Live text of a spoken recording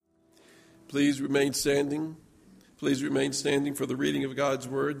Please remain standing. Please remain standing for the reading of God's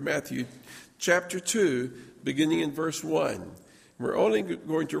Word. Matthew chapter 2, beginning in verse 1. We're only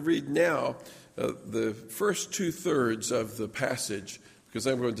going to read now the first two-thirds of the passage because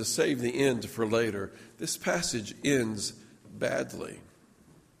I'm going to save the end for later. This passage ends badly.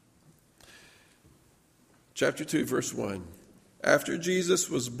 Chapter 2, verse 1. After Jesus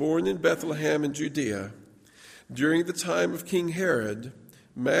was born in Bethlehem in Judea, during the time of King Herod,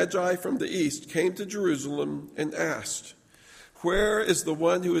 Magi from the east came to Jerusalem and asked, "Where is the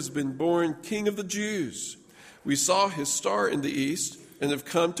one who has been born King of the Jews? We saw his star in the east and have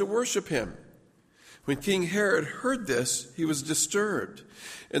come to worship him." When King Herod heard this, he was disturbed,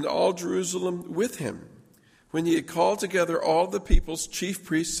 and all Jerusalem with him. When he had called together all the people's chief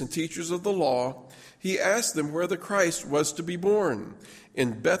priests and teachers of the law, he asked them where the Christ was to be born.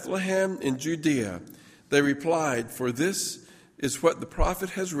 "In Bethlehem in Judea," they replied, "for this is what the prophet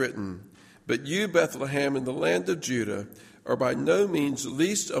has written. But you, Bethlehem, in the land of Judah, are by no means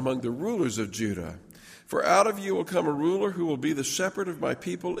least among the rulers of Judah. For out of you will come a ruler who will be the shepherd of my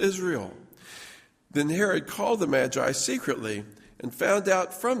people Israel." Then Herod called the Magi secretly and found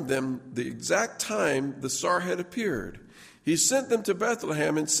out from them the exact time the star had appeared. He sent them to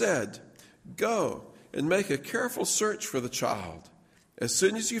Bethlehem and said, "Go and make a careful search for the child. As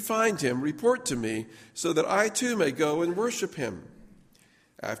soon as you find him, report to me, so that I too may go and worship him."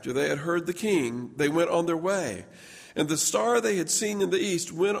 After they had heard the king, they went on their way, and the star they had seen in the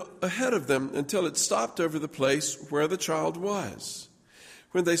east went ahead of them until it stopped over the place where the child was.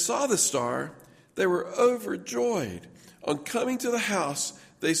 When they saw the star, they were overjoyed. On coming to the house,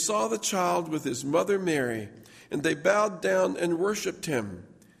 they saw the child with his mother Mary, and they bowed down and worshipped him.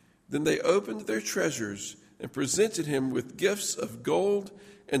 Then they opened their treasures and presented him with gifts of gold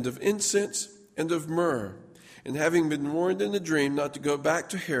and of incense and of myrrh. And having been warned in a dream not to go back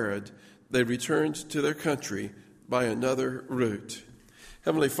to Herod, they returned to their country by another route.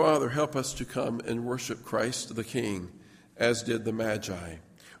 Heavenly Father, help us to come and worship Christ the King, as did the Magi,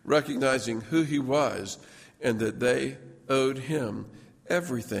 recognizing who he was and that they owed him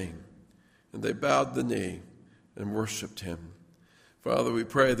everything. And they bowed the knee and worshiped him. Father, we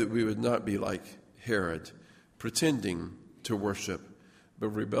pray that we would not be like Herod, pretending to worship, but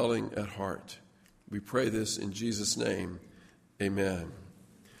rebelling at heart. We pray this in Jesus' name. Amen.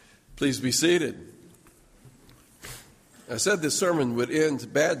 Please be seated. I said this sermon would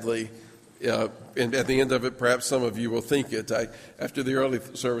end badly, and at the end of it, perhaps some of you will think it. After the early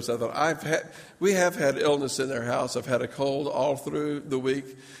service, I thought, we have had illness in our house. I've had a cold all through the week.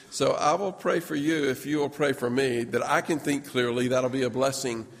 So I will pray for you if you will pray for me, that I can think clearly. That'll be a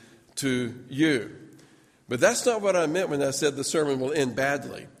blessing to you. But that's not what I meant when I said the sermon will end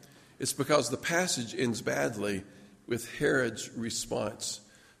badly. It's because the passage ends badly with Herod's response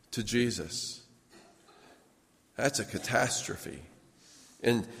to Jesus. That's a catastrophe.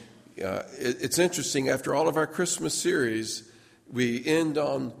 And it's interesting, after all of our Christmas series, we end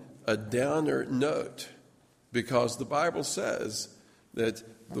on a downer note because the Bible says that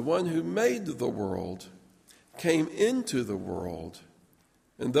the one who made the world came into the world.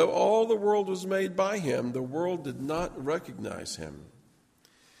 And though all the world was made by him, the world did not recognize him.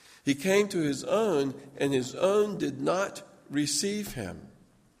 He came to his own, and his own did not receive him.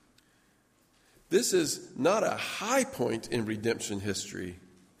 This is not a high point in redemption history.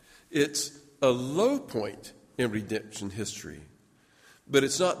 It's a low point in redemption history. But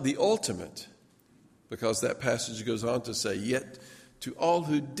it's not the ultimate, because that passage goes on to say, "Yet to all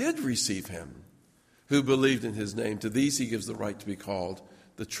who did receive him, who believed in his name, to these he gives the right to be called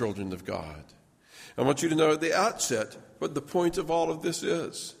the children of God." I want you to know at the outset what the point of all of this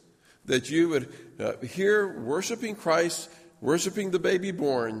is. That you would hear worshiping Christ, worshiping the baby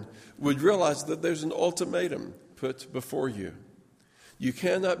born, would realize that there's an ultimatum put before you. You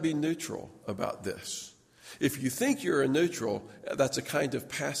cannot be neutral about this. If you think you're a neutral, that's a kind of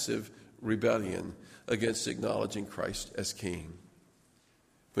passive rebellion against acknowledging Christ as King.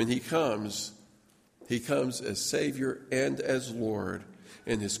 When he comes as Savior and as Lord,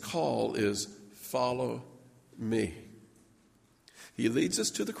 and his call is, "Follow me." He leads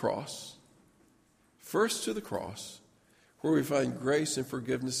us to the cross, first to the cross, where we find grace and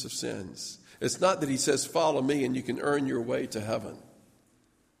forgiveness of sins. It's not that he says, "Follow me," and you can earn your way to heaven.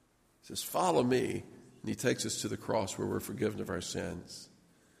 He says, "Follow me," and he takes us to the cross where we're forgiven of our sins.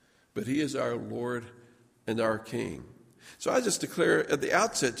 But he is our Lord and our King. So I just declare at the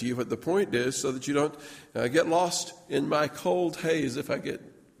outset to you what the point is, so that you don't get lost in my cold haze if I get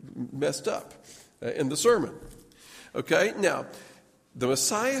messed up in the sermon. Okay, now, the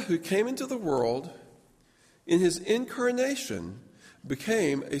Messiah who came into the world in his incarnation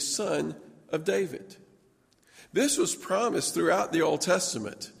became a son of David. This was promised throughout the Old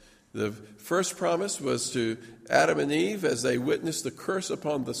Testament. The first promise was to Adam and Eve as they witnessed the curse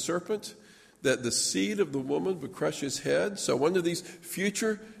upon the serpent, that the seed of the woman would crush his head. So one of these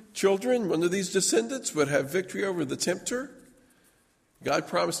future children, one of these descendants would have victory over the tempter. God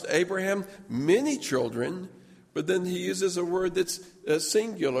promised Abraham many children, but then he uses a word that's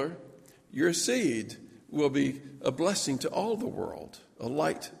singular. Your seed will be a blessing to all the world, a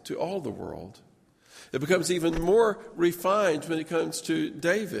light to all the world. It becomes even more refined when it comes to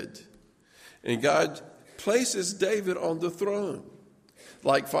David. And God places David on the throne.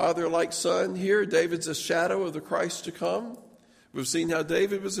 Like father, like son, here David's a shadow of the Christ to come. We've seen how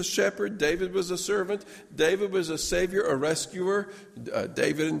David was a shepherd, David was a servant, David was a savior, a rescuer,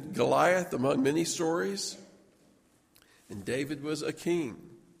 David and Goliath among many stories. And David was a king.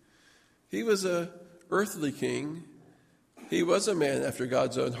 He was an earthly king. He was a man after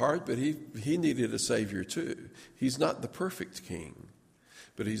God's own heart, but he needed a savior too. He's not the perfect king,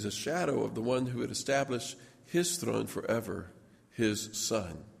 but he's a shadow of the one who would establish his throne forever, his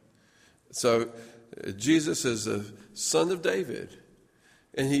son. So Jesus is a son of David,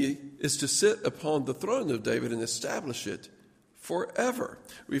 and he is to sit upon the throne of David and establish it forever.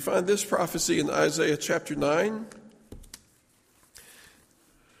 We find this prophecy in Isaiah chapter 9.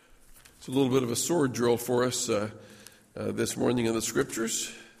 It's a little bit of a sword drill for us this morning in the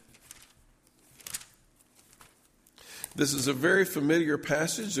Scriptures. This is a very familiar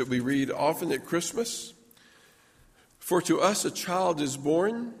passage that we read often at Christmas. For to us a child is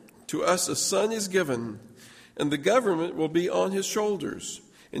born, to us a son is given, and the government will be on his shoulders,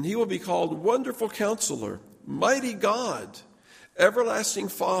 and he will be called Wonderful Counselor, Mighty God, Everlasting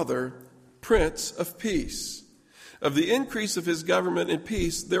Father, Prince of Peace. Of the increase of his government and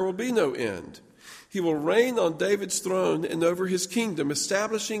peace there will be no end. He will reign on David's throne and over his kingdom,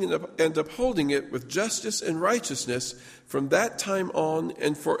 establishing and upholding it with justice and righteousness from that time on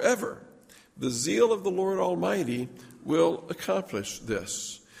and forever. The zeal of the Lord Almighty will accomplish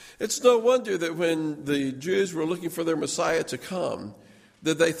this. It's no wonder that when the Jews were looking for their Messiah to come,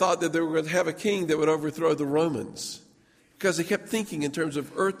 that they thought that they were going to have a king that would overthrow the Romans, because they kept thinking in terms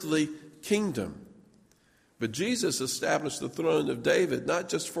of earthly kingdom. But Jesus established the throne of David not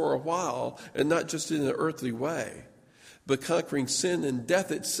just for a while and not just in an earthly way, but conquering sin and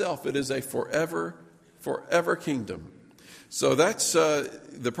death itself. It is a forever kingdom. So that's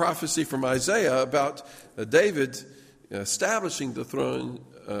the prophecy from Isaiah about David establishing the throne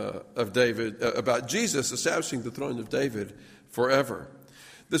of David, about Jesus establishing the throne of David forever.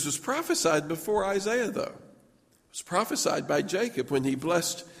 This was prophesied before Isaiah, though. It was prophesied by Jacob when he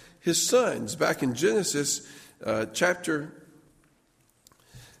blessed his sons. Back in Genesis chapter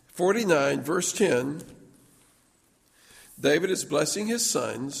 49, verse 10, David is blessing his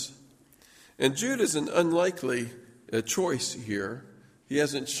sons, and Judah is an unlikely choice here. He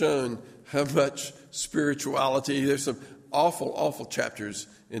hasn't shown how much spirituality. There's some awful chapters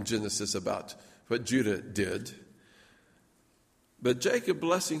in Genesis about what Judah did. But Jacob,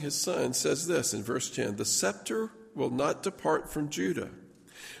 blessing his son, says this in verse 10, the scepter will not depart from Judah,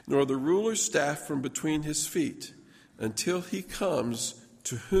 nor the ruler's staff from between his feet, until he comes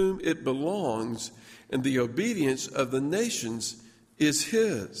to whom it belongs, and the obedience of the nations is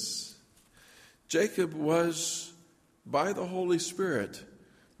his. Jacob was, by the Holy Spirit,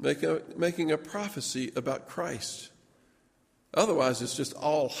 making a prophecy about Christ. Otherwise, it's just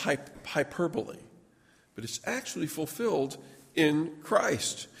all hyperbole. But it's actually fulfilled in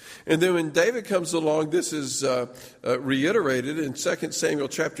Christ. And then when David comes along, this is reiterated in 2 Samuel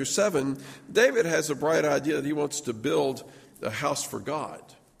chapter 7. David has a bright idea that he wants to build a house for God.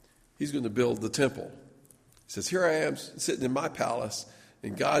 He's going to build the temple. He says, here I am sitting in my palace,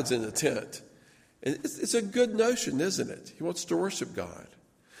 and God's in a tent. And it's a good notion, isn't it? He wants to worship God.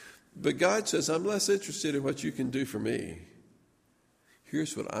 But God says, I'm less interested in what you can do for me.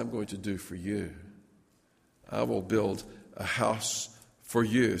 Here's what I'm going to do for you. I will build a house for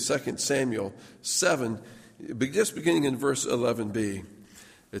you. 2 Samuel 7, just beginning in verse 11b,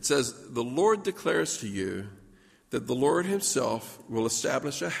 it says, the Lord declares to you that the Lord himself will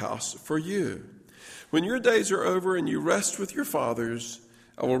establish a house for you. When your days are over and you rest with your fathers,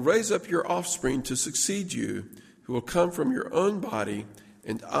 I will raise up your offspring to succeed you, who will come from your own body,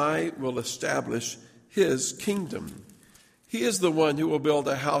 and I will establish his kingdom. He is the one who will build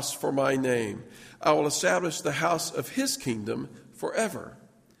a house for my name. I will establish the house of his kingdom forever.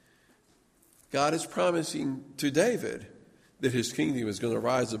 God is promising to David that his kingdom is going to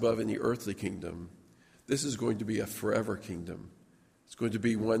rise above any earthly kingdom. This is going to be a forever kingdom. It's going to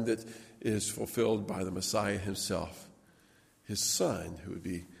be one that is fulfilled by the Messiah himself, his son, who would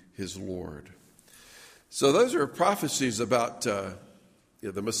be his Lord. So those are prophecies about the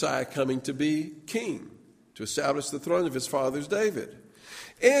Messiah coming to be king, to establish the throne of his father's David.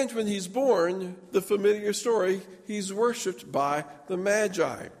 And when he's born, the familiar story, he's worshipped by the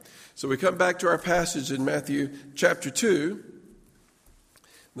Magi. So we come back to our passage in Matthew chapter 2.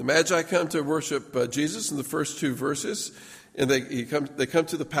 The Magi come to worship Jesus in the first two verses, and they come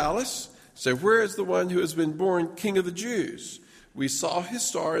to the palace, say, "Where is the one who has been born King of the Jews? We saw his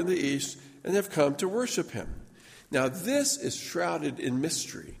star in the east and have come to worship him." Now this is shrouded in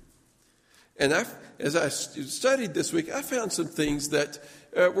mystery. And as I studied this week, I found some things that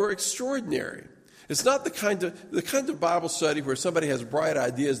were extraordinary. It's not the kind of Bible study where somebody has bright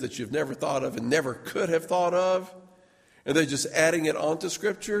ideas that you've never thought of and never could have thought of, and they're just adding it onto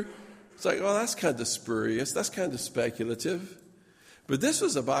Scripture. It's like, oh, that's kind of spurious. That's kind of speculative. But this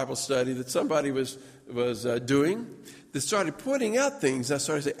was a Bible study that somebody was doing that started pointing out things. And I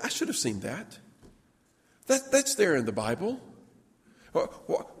started saying, I should have seen that. That's there in the Bible.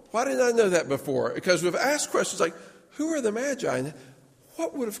 Why didn't I know that before? Because we've asked questions like, who are the Magi?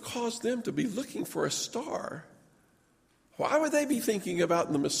 What would have caused them to be looking for a star? Why would they be thinking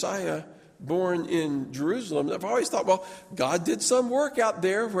about the Messiah born in Jerusalem? I've always thought, well, God did some work out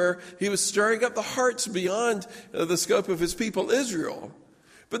there where he was stirring up the hearts beyond the scope of his people Israel.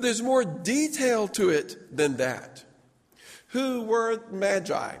 But there's more detail to it than that. Who were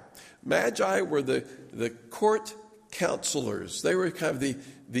Magi? Magi were the court counselors. They were kind of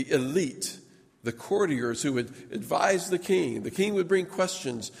the elite, the courtiers who would advise the king. The king would bring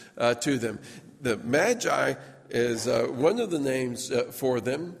questions to them. The Magi is one of the names for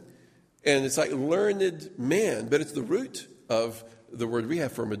them. And it's like learned man, but it's the root of the word we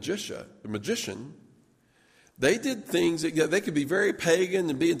have for magician. They did things that they could be very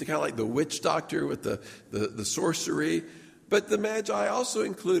pagan and be into kind of like the witch doctor with the sorcery. But the Magi also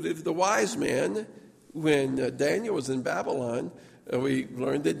included the wise man. When Daniel was in Babylon, we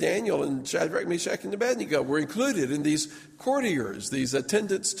learned that Daniel and Shadrach, Meshach, and Abednego were included in these courtiers, these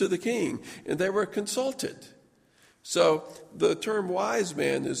attendants to the king, and they were consulted. So the term wise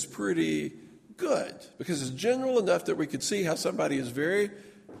man is pretty good because it's general enough that we could see how somebody is very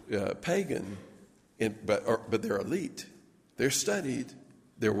pagan, but they're elite. They're studied.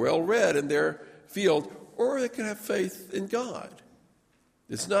 They're well read in their field, or they can have faith in God.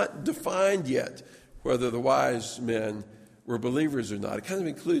 It's not defined yet whether the wise men were believers or not. It kind of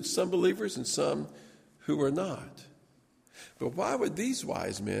includes some believers and some who are not. But why would these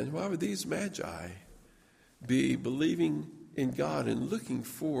wise men, why would these Magi be believing in God and looking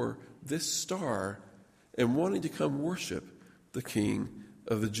for this star and wanting to come worship the King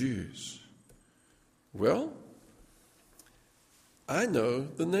of the Jews? Well, I know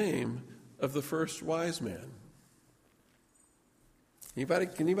the name of the first wise man.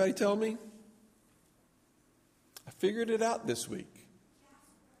 Can anybody tell me? I figured it out this week.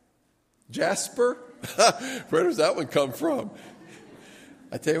 Jasper? Where does that one come from?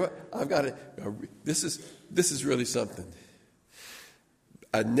 I tell you what, I've got it. This is really something.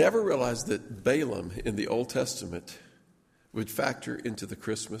 I never realized that Balaam in the Old Testament would factor into the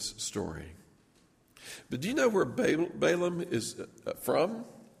Christmas story. But do you know where Balaam is from?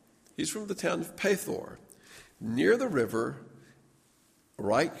 He's from the town of Pethor, near the river,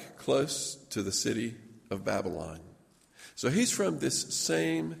 right close to the city of Babylon. So he's from this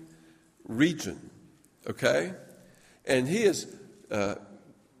same region, okay? And he is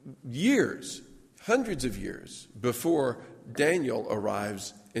years, hundreds of years before Daniel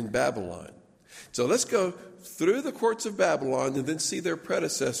arrives in Babylon. So let's go through the courts of Babylon and then see their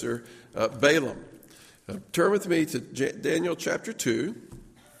predecessor, Balaam. Turn with me to Daniel chapter 2.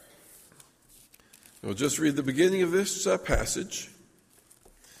 We'll just read the beginning of this passage.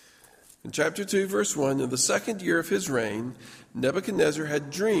 In chapter 2, verse 1, in the second year of his reign, Nebuchadnezzar had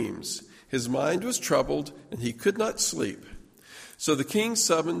dreams. His mind was troubled, and he could not sleep. So the king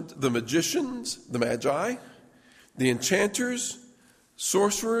summoned the magicians, the Magi, the enchanters,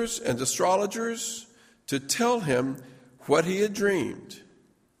 sorcerers, and astrologers to tell him what he had dreamed.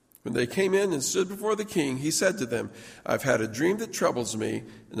 When they came in and stood before the king, he said to them, "I've had a dream that troubles me,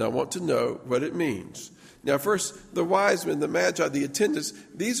 and I want to know what it means." Now, first, the wise men, the Magi, the attendants,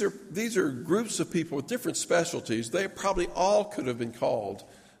 these are groups of people with different specialties. They probably all could have been called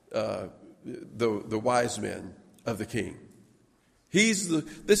the wise men of the king.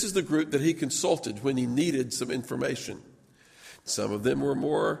 This is the group that he consulted when he needed some information. Some of them were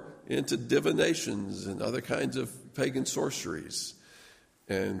more into divinations and other kinds of pagan sorceries.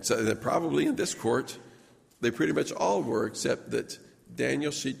 And so probably in this court, they pretty much all were, except that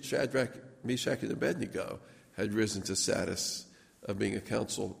Daniel, Shadrach, Meshach, and Abednego had risen to status of being a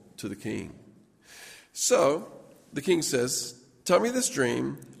counsel to the king. So the king says, tell me this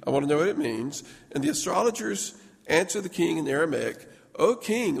dream. I want to know what it means. And the astrologers answer the king in Aramaic, O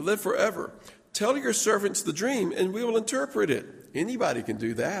king, live forever. Tell your servants the dream, and we will interpret it. Anybody can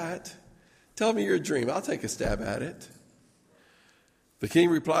do that. Tell me your dream. I'll take a stab at it. The king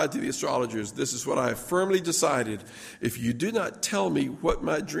replied to the astrologers, this is what I have firmly decided. If you do not tell me what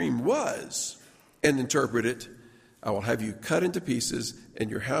my dream was and interpret it, I will have you cut into pieces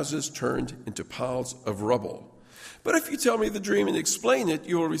and your houses turned into piles of rubble. But if you tell me the dream and explain it,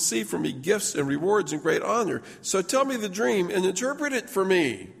 you will receive from me gifts and rewards and great honor. So tell me the dream and interpret it for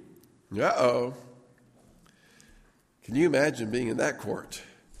me. Uh-oh. Can you imagine being in that court?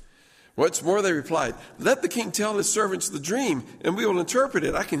 Once more they replied, let the king tell his servants the dream, and we will interpret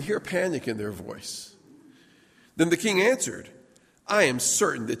it. I can hear panic in their voice. Then the king answered, I am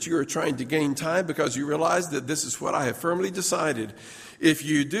certain that you are trying to gain time because you realize that this is what I have firmly decided. If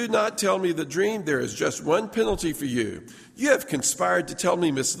you do not tell me the dream, there is just one penalty for you. You have conspired to tell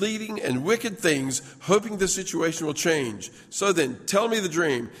me misleading and wicked things, hoping the situation will change. So then, tell me the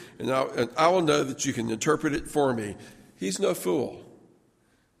dream, and I will know that you can interpret it for me. He's no fool.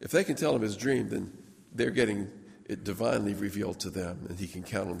 If they can tell him his dream, then they're getting it divinely revealed to them, and he can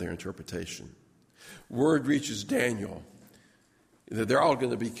count on their interpretation. Word reaches Daniel that they're all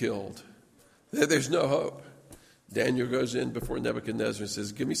going to be killed. There's no hope. Daniel goes in before Nebuchadnezzar and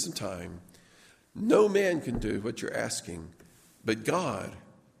says, give me some time. No man can do what you're asking, but God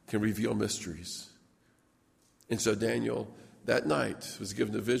can reveal mysteries. And so Daniel, that night, was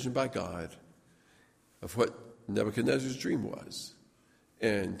given a vision by God of what Nebuchadnezzar's dream was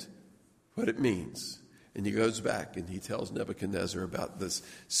and what it means. And he goes back and he tells Nebuchadnezzar about this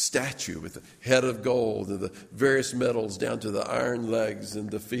statue with the head of gold and the various metals down to the iron legs and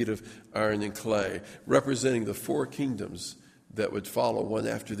the feet of iron and clay, representing the four kingdoms that would follow one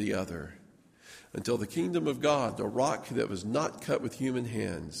after the other, until the kingdom of God, the rock that was not cut with human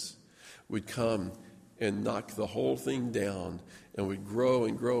hands, would come and knock the whole thing down and would grow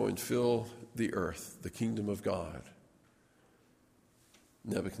and fill the earth, the kingdom of God.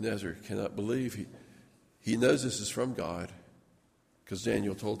 Nebuchadnezzar cannot believe he knows this is from God because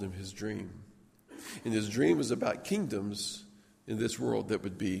Daniel told him his dream. And his dream was about kingdoms in this world that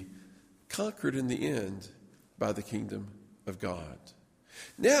would be conquered in the end by the kingdom of God.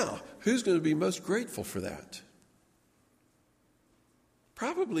 Now, who's going to be most grateful for that?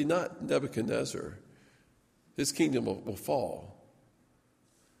 Probably not Nebuchadnezzar. His kingdom will fall.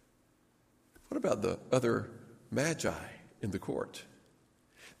 What about the other magi in the court?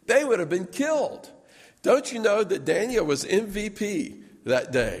 They would have been killed. Don't you know that Daniel was MVP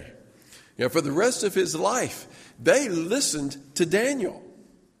that day? You know, for the rest of his life, they listened to Daniel.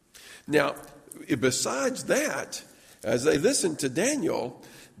 Now, besides that, as they listened to Daniel,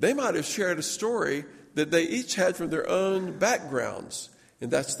 they might have shared a story that they each had from their own backgrounds.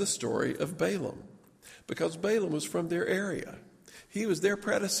 And that's the story of Balaam. Because Balaam was from their area. He was their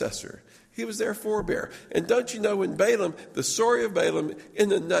predecessor. He was their forebear. And don't you know when Balaam, the story of Balaam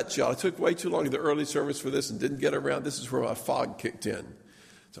in a nutshell, I took way too long in the early service for this and didn't get around. This is where my fog kicked in.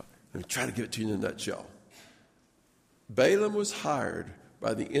 So let me try to give it to you in a nutshell. Balaam was hired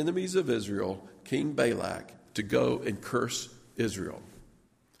by the enemies of Israel, King Balak, to go and curse Israel.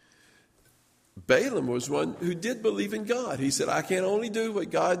 Balaam was one who did believe in God. He said, I can only do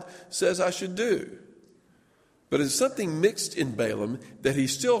what God says I should do. But there's something mixed in Balaam that he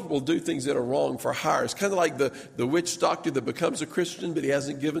still will do things that are wrong for hire. It's kind of like the witch doctor that becomes a Christian, but he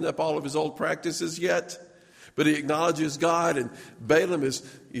hasn't given up all of his old practices yet. But he acknowledges God, and Balaam is,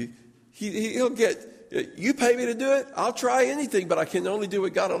 he'll get, you pay me to do it, I'll try anything, but I can only do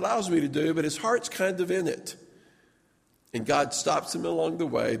what God allows me to do. But his heart's kind of in it. And God stops him along the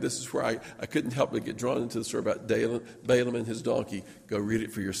way. This is where I couldn't help but get drawn into the story about Balaam and his donkey. Go read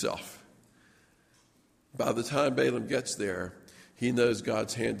it for yourself. By the time Balaam gets there, he knows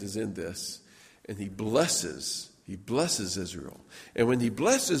God's hand is in this. And he blesses Israel. And when he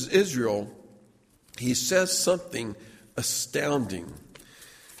blesses Israel, he says something astounding.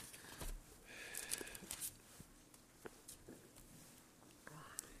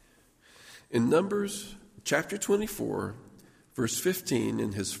 In Numbers chapter 24, verse 15,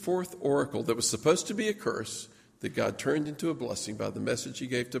 in his fourth oracle that was supposed to be a curse, that God turned into a blessing by the message he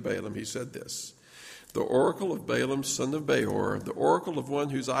gave to Balaam, he said this: the oracle of Balaam, son of Beor, the oracle of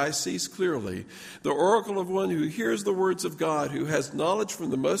one whose eye sees clearly, the oracle of one who hears the words of God, who has knowledge from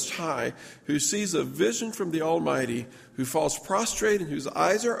the Most High, who sees a vision from the Almighty, who falls prostrate and whose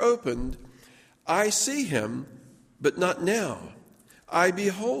eyes are opened. I see him, but not now. I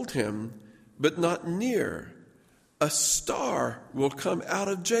behold him, but not near. a star will come out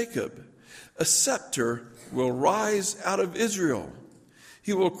of Jacob. A scepter will rise out of Israel.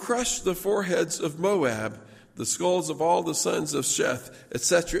 He will crush the foreheads of Moab, the skulls of all the sons of Sheth,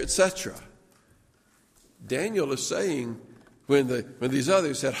 etc., etc. Daniel is saying when these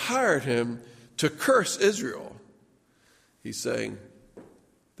others had hired him to curse Israel, he's saying,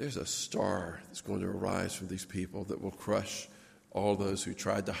 there's a star that's going to arise from these people that will crush all those who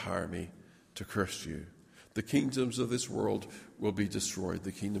tried to hire me to curse you. The kingdoms of this world will be destroyed.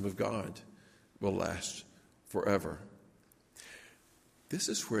 The kingdom of God will last forever. This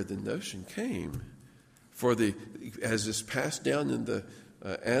is where the notion came as is passed down in the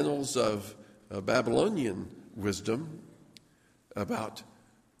annals of Babylonian wisdom about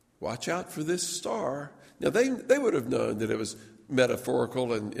watch out for this star. Now, they would have known that it was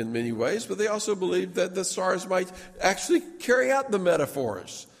metaphorical in many ways, but they also believed that the stars might actually carry out the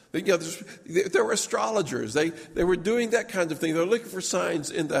metaphors. There were astrologers. They were doing that kind of thing. They were looking for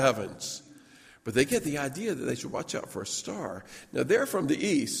signs in the heavens. But they get the idea that they should watch out for a star. Now, they're from the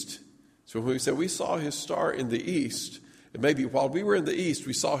east. So when we say we saw his star in the east, it may be while we were in the east,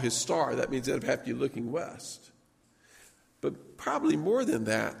 we saw his star. That means they'd have to be looking west. But probably more than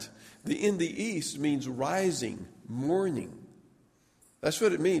that, in the east means rising, morning. That's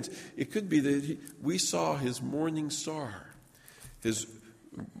what it means. It could be that we saw his morning star. His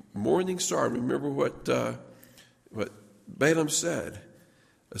morning star. Remember what Balaam said.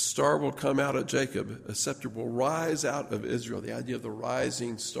 A star will come out of Jacob. A scepter will rise out of Israel. The idea of the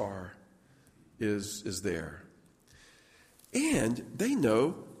rising star is there. And they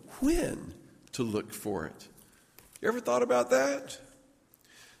know when to look for it. You ever thought about that?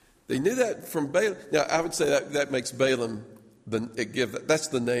 They knew that from Balaam. Now, I would say that makes Balaam, that's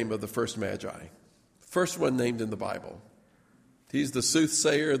the name of the first Magi. First one named in the Bible. He's the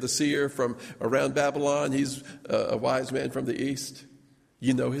soothsayer, the seer from around Babylon. He's a wise man from the east.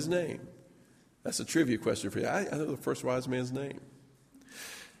 You know his name. That's a trivia question for you. I know the first wise man's name.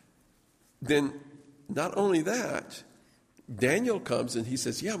 Then, not only that, Daniel comes and he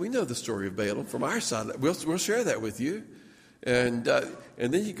says, yeah, we know the story of Balaam from our side. We'll share that with you. And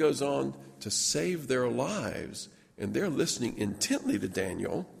then he goes on to save their lives. And they're listening intently to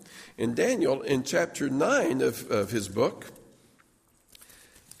Daniel. And Daniel, in chapter 9 of his book,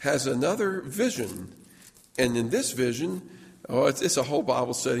 has another vision. And in this vision, it's a whole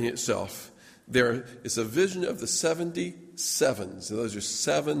Bible study in itself. It's a vision of the 70 sevens. And those are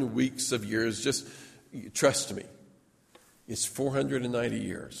 7 weeks of years. Just trust me. It's 490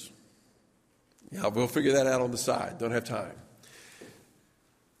 years. Yeah, we'll figure that out on the side. Don't have time.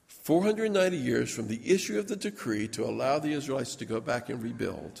 490 years from the issue of the decree to allow the Israelites to go back and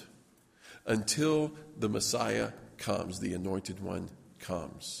rebuild until the Messiah comes, the anointed one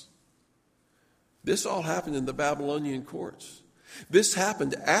comes. This all happened in the Babylonian courts. This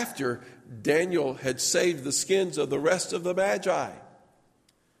happened after Daniel had saved the skins of the rest of the Magi,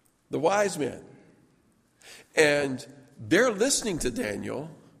 the wise men. And they're listening to Daniel.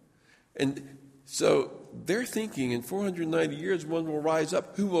 And so they're thinking in 490 years, one will rise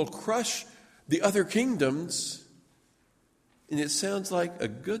up who will crush the other kingdoms. And it sounds like a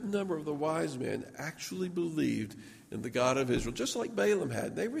good number of the wise men actually believed in the God of Israel, just like Balaam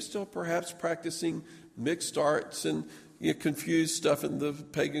had. They were still perhaps practicing mixed arts and confused stuff in the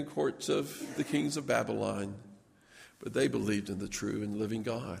pagan courts of the kings of Babylon. But they believed in the true and living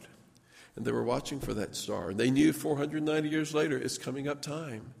God. And they were watching for that star. And they knew 490 years later, it's coming up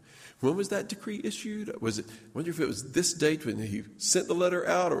time. When was that decree issued? I wonder if it was this date when he sent the letter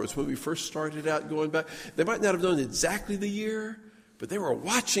out, or it was when we first started out going back. They might not have known exactly the year, but they were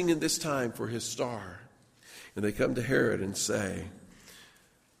watching in this time for his star. And they come to Herod and say,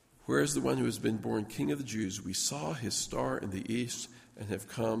 where is the one who has been born King of the Jews? We saw his star in the east and have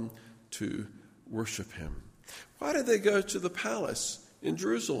come to worship him. Why did they go to the palace in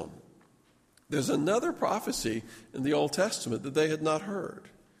Jerusalem? There's another prophecy in the Old Testament that they had not heard,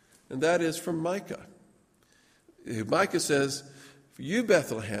 and that is from Micah. Micah says, for you,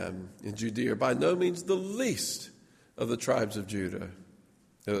 Bethlehem in Judea, are by no means the least of the tribes of Judah,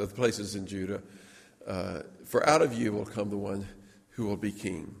 of the places in Judah, for out of you will come the one who will be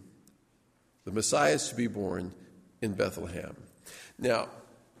king. The Messiah is to be born in Bethlehem. Now,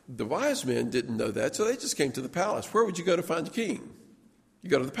 the wise men didn't know that, so they just came to the palace. Where would you go to find a king? You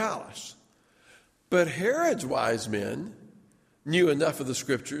go to the palace. But Herod's wise men knew enough of the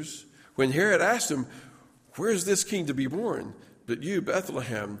scriptures. When Herod asked them, where is this king to be born? But you,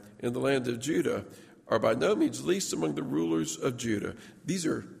 Bethlehem, in the land of Judah, are by no means least among the rulers of Judah. These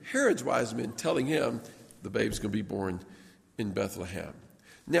are Herod's wise men telling him the babe's going to be born in Bethlehem.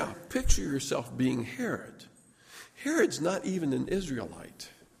 Now, picture yourself being Herod. Herod's not even an Israelite.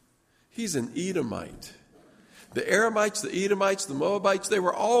 He's an Edomite. The Aramites, the Edomites, the Moabites, they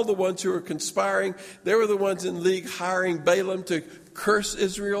were all the ones who were conspiring. They were the ones in league hiring Balaam to curse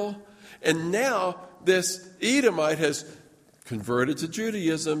Israel. And now this Edomite has converted to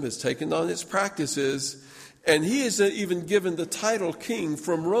Judaism, has taken on its practices, and he is even given the title king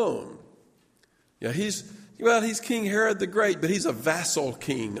from Rome. Yeah, he's King Herod the Great, but he's a vassal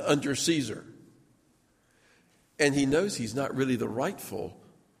king under Caesar. And he knows he's not really the rightful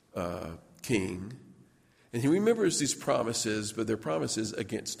king. And he remembers these promises, but they're promises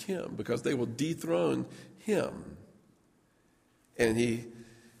against him because they will dethrone him. And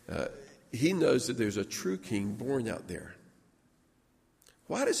he knows that there's a true king born out there.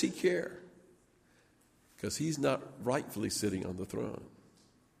 Why does he care? Because he's not rightfully sitting on the throne.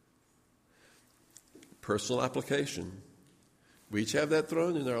 Personal application. We each have that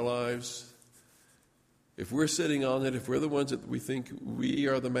throne in our lives. If we're sitting on it, if we're the ones that we think we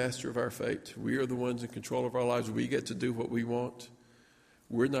are the master of our fate, we are the ones in control of our lives, we get to do what we want,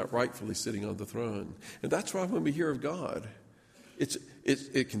 we're not rightfully sitting on the throne. And that's why when we hear of God,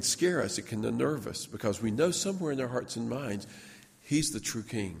 it can scare us, it can unnerve us, because we know somewhere in our hearts and minds, he's the true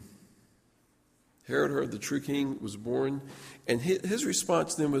king. Herod heard the true king was born, and his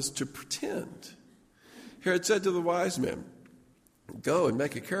response then was to pretend. Herod said to the wise men, "Go and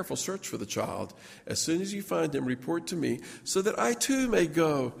make a careful search for the child. As soon as you find him, report to me, so that I too may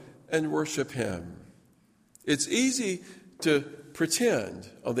go and worship him." It's easy to pretend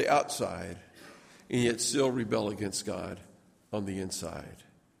on the outside and yet still rebel against God on the inside.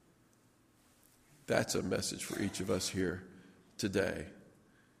 That's a message for each of us here today.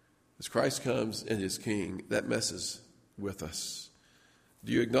 As Christ comes and is king, that messes with us.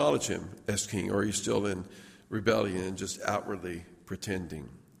 Do you acknowledge him as king, or are you still in rebellion and just outwardly pretending?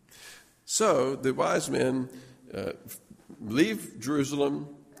 So the wise men leave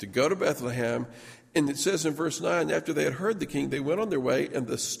Jerusalem to go to Bethlehem, and it says in verse 9, after they had heard the king, they went on their way, and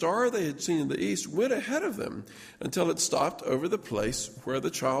the star they had seen in the east went ahead of them until it stopped over the place where the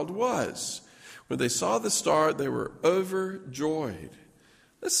child was. When they saw the star, they were overjoyed.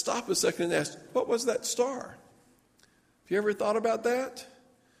 Let's stop a second and ask, what was that star? Have you ever thought about that?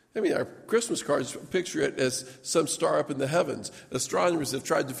 I mean, our Christmas cards picture it as some star up in the heavens. Astronomers have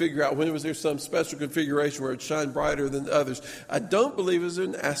tried to figure out when was there some special configuration where it shined brighter than others. I don't believe it was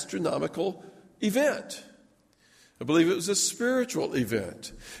an astronomical event. I believe it was a spiritual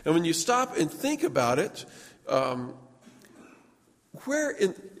event. And when you stop and think about it, where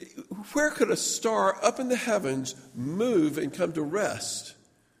could a star up in the heavens move and come to rest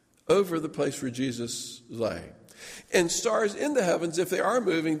over the place where Jesus lay? And stars in the heavens, if they are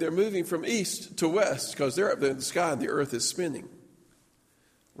moving, they're moving from east to west because they're up there in the sky and the earth is spinning.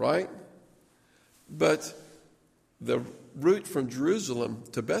 Right? But the route from Jerusalem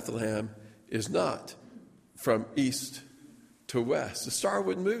to Bethlehem is not from east to west. The star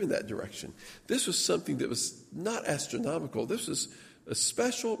wouldn't move in that direction. This was something that was not astronomical. This was a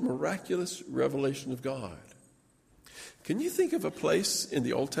special, miraculous revelation of God. Can you think of a place in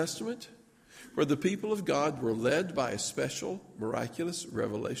the Old Testament where the people of God were led by a special, miraculous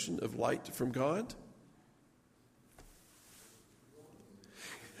revelation of light from God?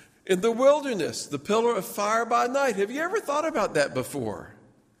 In the wilderness, the pillar of fire by night. Have you ever thought about that before?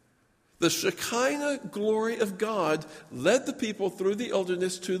 The Shekinah glory of God led the people through the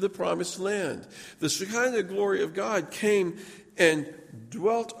wilderness to the promised land. The Shekinah glory of God came and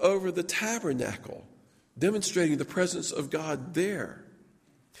dwelt over the tabernacle, demonstrating the presence of God there.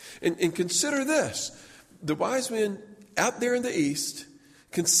 And consider this, the wise men out there in the east,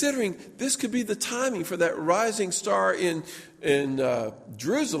 considering this could be the timing for that rising star in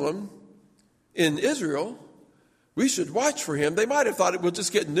Jerusalem, in Israel, we should watch for him. They might have thought it would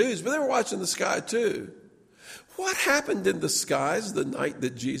just get news, but they were watching the sky too. What happened in the skies the night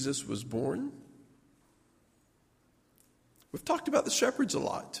that Jesus was born? We've talked about the shepherds a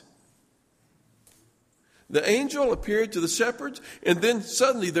lot. The angel appeared to the shepherds, and then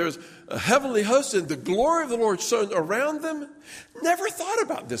suddenly there's a heavenly host, and the glory of the Lord shone around them. Never thought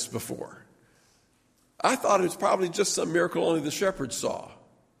about this before. I thought it was probably just some miracle only the shepherds saw.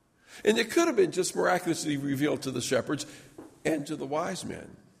 And it could have been just miraculously revealed to the shepherds and to the wise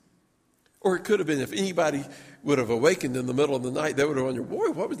men. Or it could have been if anybody would have awakened in the middle of the night, they would have wondered, boy,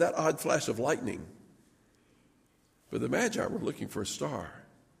 what was that odd flash of lightning? But the Magi were looking for a star.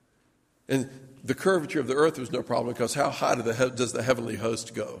 And the curvature of the earth was no problem because how high does the heavenly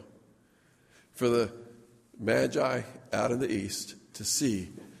host go? For the Magi out in the east to see,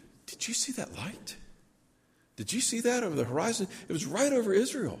 did you see that light? Did you see that over the horizon? It was right over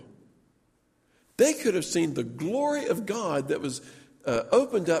Israel. They could have seen the glory of God that was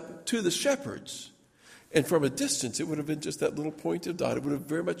opened up to the shepherds. And from a distance, it would have been just that little point of dot. It would have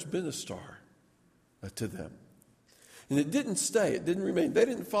very much been a star to them. And it didn't stay. It didn't remain. They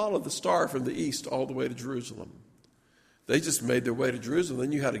didn't follow the star from the east all the way to Jerusalem. They just made their way to Jerusalem. They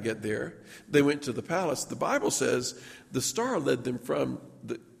knew how to get there. They went to the palace. The Bible says the star led them from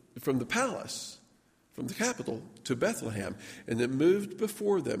the palace, from the capital, to Bethlehem. And it moved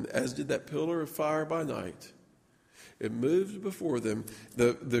before them, as did that pillar of fire by night. It moved before them.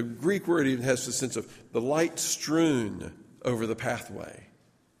 The Greek word even has the sense of the light strewn over the pathway.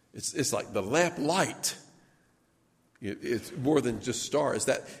 It's like the lamp light. It's more than just stars.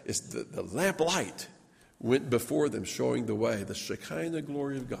 It's the lamp light went before them, showing the way. The Shekinah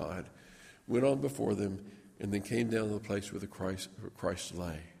glory of God went on before them and then came down to the place where Christ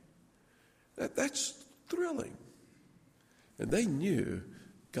lay. That's thrilling. And they knew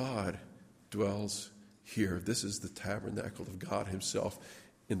God dwells here. This is the tabernacle of God himself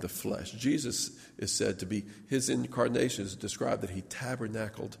in the flesh. Jesus is said to be, his incarnation is described that he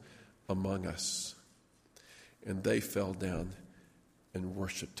tabernacled among us. And they fell down and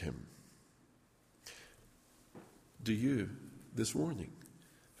worshiped him. Do you, this morning,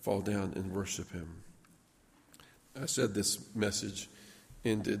 fall down and worship him? I said this message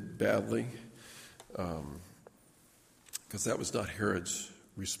ended badly because that was not Herod's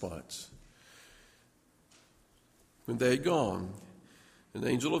response. When they had gone, an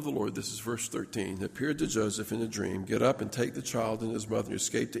angel of the Lord, this is verse 13, appeared to Joseph in a dream. Get up and take the child and his mother and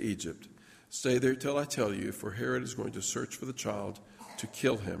escape to Egypt. Stay there till I tell you, for Herod is going to search for the child to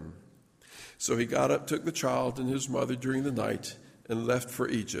kill him. So he got up, took the child and his mother during the night, and left for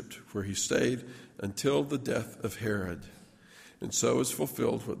Egypt, where he stayed until the death of Herod. And so is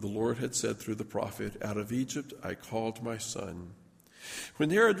fulfilled what the Lord had said through the prophet, out of Egypt I called my son. When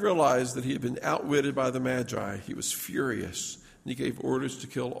Herod realized that he had been outwitted by the Magi, he was furious, and he gave orders to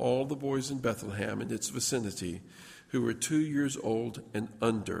kill all the boys in Bethlehem and its vicinity who were 2 years old and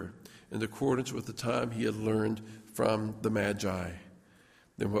under, in accordance with the time he had learned from the Magi.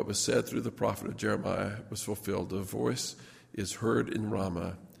 Then what was said through the prophet of Jeremiah was fulfilled. A voice is heard in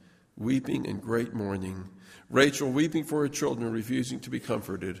Ramah, weeping in great mourning, Rachel weeping for her children, refusing to be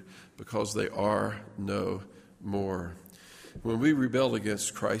comforted because they are no more. When we rebel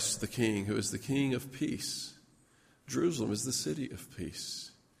against Christ the King, who is the King of peace, Jerusalem is the city of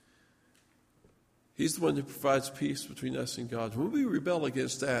peace. He's the one who provides peace between us and God. When we rebel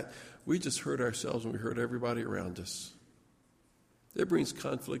against that, we just hurt ourselves and we hurt everybody around us. It brings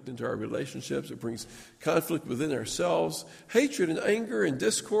conflict into our relationships. It brings conflict within ourselves, hatred and anger and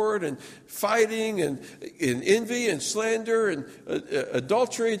discord and fighting and envy and slander and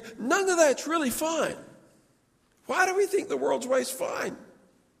adultery. None of that's really fine. Why do we think the world's way is fine?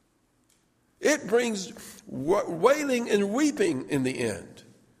 It brings wailing and weeping in the end.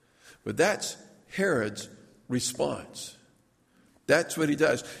 But that's Herod's response. That's what he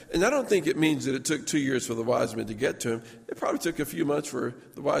does. And I don't think it means that it took 2 years for the wise men to get to him. It probably took a few months for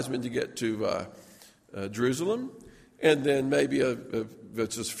the wise men to get to Jerusalem. And then maybe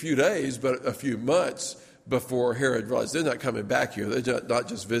it's just a few days, but a few months before Herod realized they're not coming back here. They're not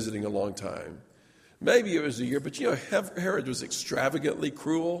just visiting a long time. Maybe it was a year, but Herod was extravagantly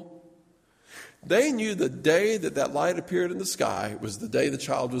cruel. They knew the day that light appeared in the sky was the day the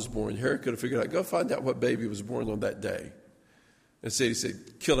child was born. Herod could have figured out, go find out what baby was born on that day. Instead, he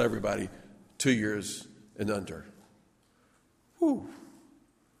said, kill everybody 2 years and under. Whew.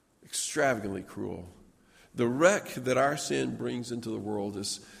 Extravagantly cruel. The wreck that our sin brings into the world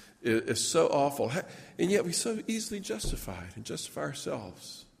is so awful. And yet we so easily justify it and justify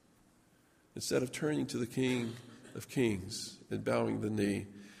ourselves instead of turning to the King of Kings and bowing the knee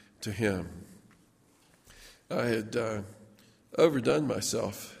to him. I had overdone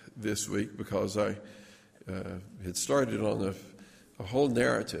myself this week because I had started on a whole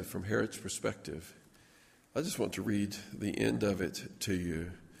narrative from Herod's perspective. I just want to read the end of it to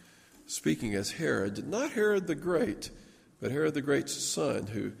you. Speaking as Herod, not Herod the Great, but Herod the Great's son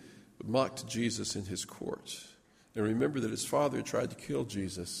who mocked Jesus in his court. And remember that his father tried to kill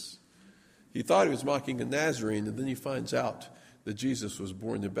Jesus. He thought he was mocking a Nazarene, and then he finds out that Jesus was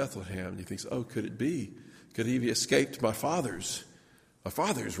born in Bethlehem. And he thinks, oh, could it be? Could he have escaped my father's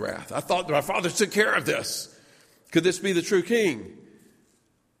wrath? I thought my father took care of this. Could this be the true king?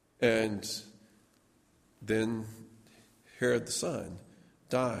 And then Herod the son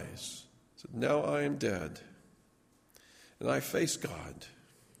dies. He said, now I am dead, and I face God,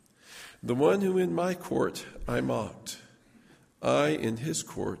 the one who in my court I mocked. I in his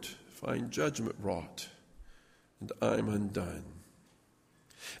court find judgment wrought, and I'm undone.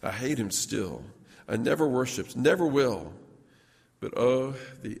 I hate him still. I never worshipped, never will. But oh,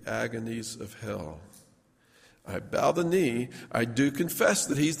 the agonies of hell. I bow the knee. I do confess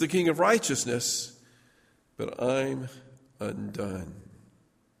that he's the King of righteousness, but I'm undone.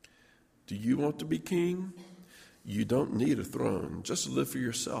 Do you want to be king? You don't need a throne. Just live for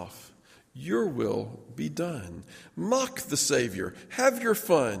yourself. Your will be done. Mock the Savior. Have your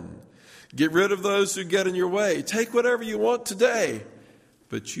fun. Get rid of those who get in your way. Take whatever you want today.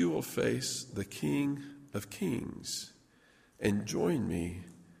 But you will face the King of Kings and join me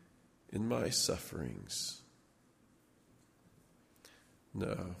in my sufferings.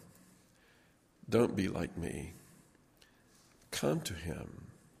 No, don't be like me. Come to him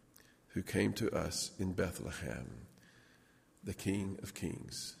who came to us in Bethlehem, the King of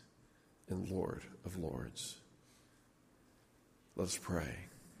Kings and Lord of Lords. Let us pray.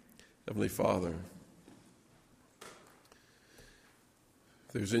 Heavenly Father,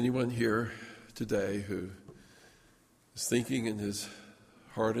 if there's anyone here today who is thinking in his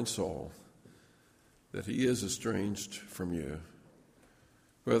heart and soul that he is estranged from you,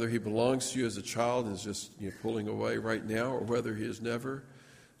 whether he belongs to you as a child and is just pulling away right now, or whether he has never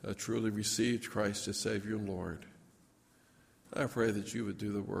truly received Christ as Savior and Lord, I pray that you would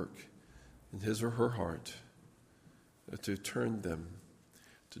do the work in his or her heart to turn them,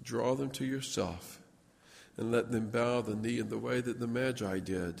 to draw them to yourself, and let them bow the knee in the way that the Magi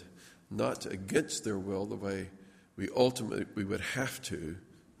did, not against their will, the way we ultimately would have to,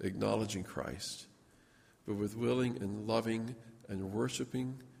 acknowledging Christ, but with willing and loving and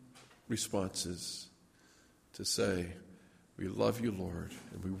worshiping responses to say, we love you, Lord,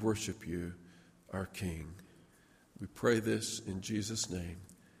 and we worship you, our King. We pray this in Jesus' name.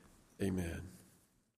 Amen.